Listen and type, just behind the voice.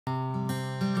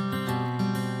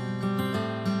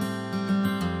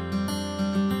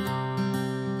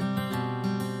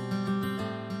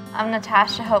I'm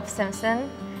Natasha Hope-Simpson.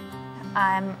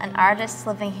 I'm an artist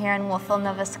living here in Wolfville,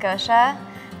 Nova Scotia.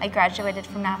 I graduated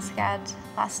from NASCAD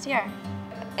last year.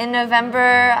 In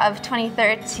November of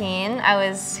 2013, I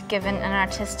was given an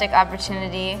artistic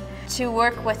opportunity to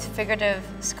work with figurative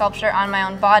sculpture on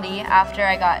my own body after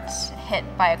I got hit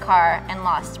by a car and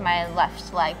lost my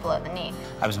left leg below the knee.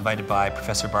 I was invited by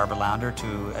Professor Barbara Launder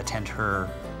to attend her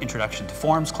Introduction to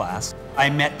Forms class. I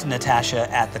met Natasha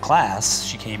at the class.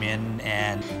 She came in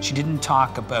and she didn't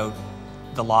talk about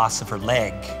the loss of her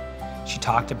leg. She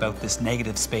talked about this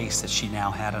negative space that she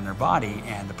now had on her body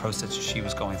and the process she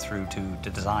was going through to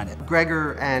design it.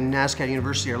 Gregor and NASCAD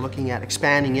University are looking at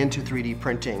expanding into 3D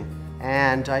printing.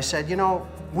 And I said, you know,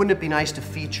 wouldn't it be nice to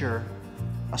feature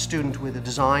a student with a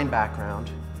design background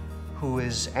who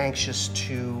is anxious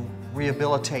to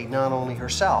rehabilitate not only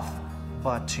herself,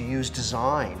 but to use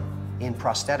design in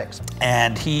prosthetics.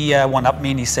 And he went up to me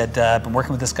and he said, I've been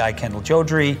working with this guy, Kendall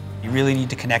Jodrey. You really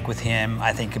need to connect with him.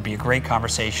 I think it'd be a great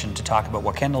conversation to talk about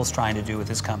what Kendall's trying to do with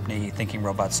his company, Thinking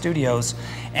Robot Studios,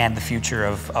 and the future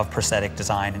of prosthetic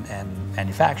design and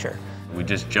manufacture. We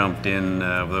just jumped in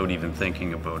without even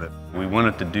thinking about it. We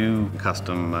wanted to do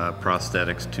custom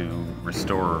prosthetics to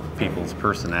restore people's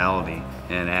personality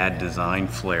and add design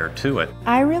flair to it.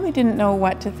 I really didn't know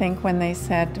what to think when they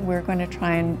said we're going to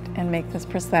try and make this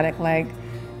prosthetic leg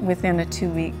within a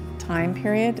 2-week time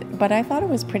period, but I thought it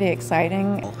was pretty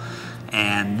exciting.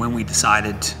 And when we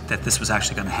decided that this was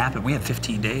actually going to happen, we had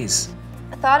 15 days.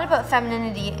 I thought about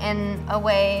femininity in a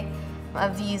way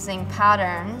of using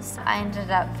patterns. I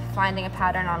ended up finding a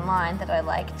pattern online that I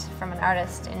liked from an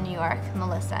artist in New York,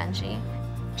 Melissa Ng.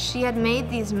 She had made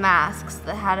these masks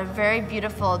that had a very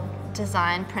beautiful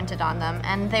design printed on them,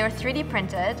 and they were 3D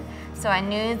printed, so I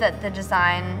knew that the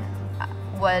design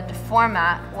would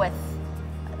format with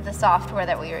the software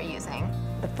that we were using.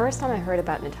 The first time I heard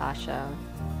about Natasha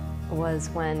was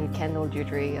when Kendall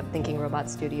Jodrey of Thinking Robot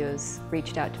Studios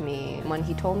reached out to me. When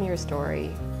he told me her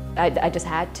story, I just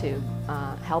had to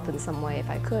help in some way if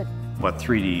I could. What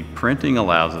 3D printing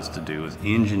allows us to do is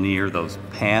engineer those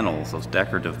panels, those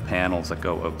decorative panels that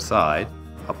go outside,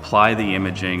 apply the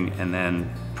imaging, and then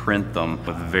print them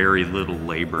with very little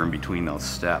labor in between those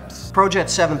steps. Projet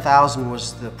 7000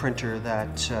 was the printer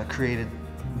that created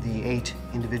the 8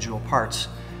 individual parts.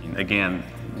 Again,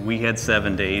 we had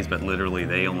 7 days, but literally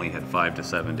they only had 5 to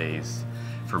 7 days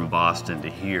from Boston to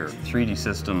here. 3D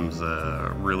Systems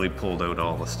really pulled out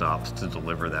all the stops to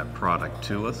deliver that product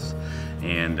to us,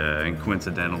 and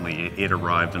coincidentally it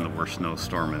arrived in the worst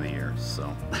snowstorm of the year.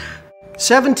 So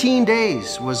 17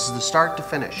 days was the start to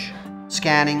finish.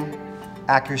 Scanning,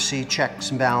 accuracy, checks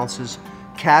and balances,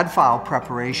 CAD file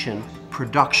preparation,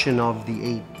 production of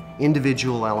the 8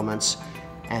 individual elements,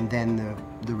 and then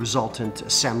the resultant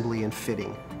assembly and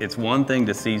fitting. It's one thing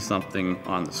to see something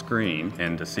on the screen,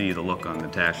 and to see the look on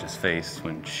Natasha's face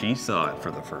when she saw it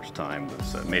for the first time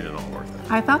made it all worth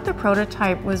it. I thought the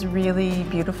prototype was really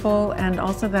beautiful, and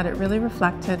also that it really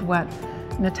reflected what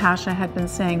Natasha had been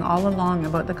saying all along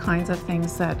about the kinds of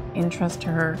things that interest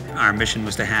her. Our mission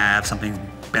was to have something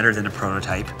better than a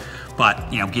prototype, but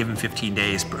given 15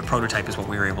 days, a prototype is what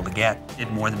we were able to get.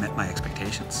 It more than met my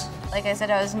expectations. Like I said,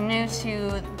 I was new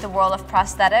to the world of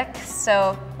prosthetics,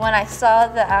 so when I saw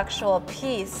the actual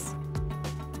piece,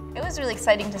 it was really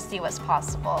exciting to see what's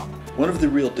possible. One of the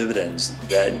real dividends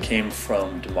that came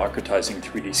from democratizing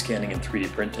 3D scanning and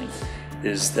 3D printing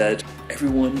is that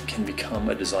everyone can become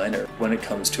a designer when it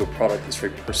comes to a product that's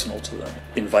very personal to them.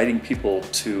 Inviting people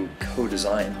to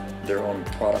co-design their own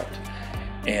product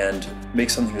and make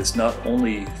something that's not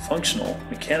only functional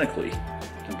mechanically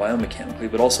and biomechanically,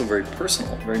 but also very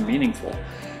personal, very meaningful,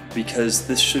 because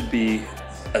this should be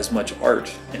as much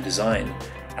art and design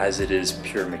as it is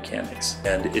pure mechanics.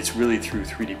 And it's really through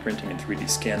 3D printing and 3D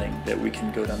scanning that we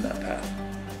can go down that path.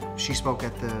 She spoke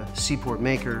at the Seaport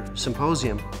Maker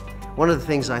Symposium. One of the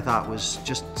things I thought was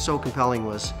just so compelling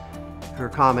was her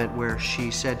comment where she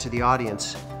said to the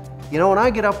audience, you know, when I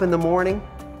get up in the morning,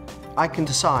 I can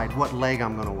decide what leg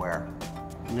I'm going to wear.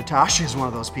 Natasha is one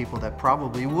of those people that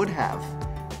probably would have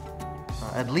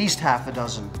at least half a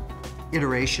dozen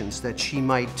iterations that she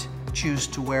might choose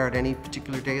to wear at any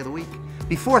particular day of the week.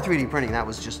 Before 3D printing, that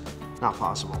was just not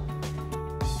possible.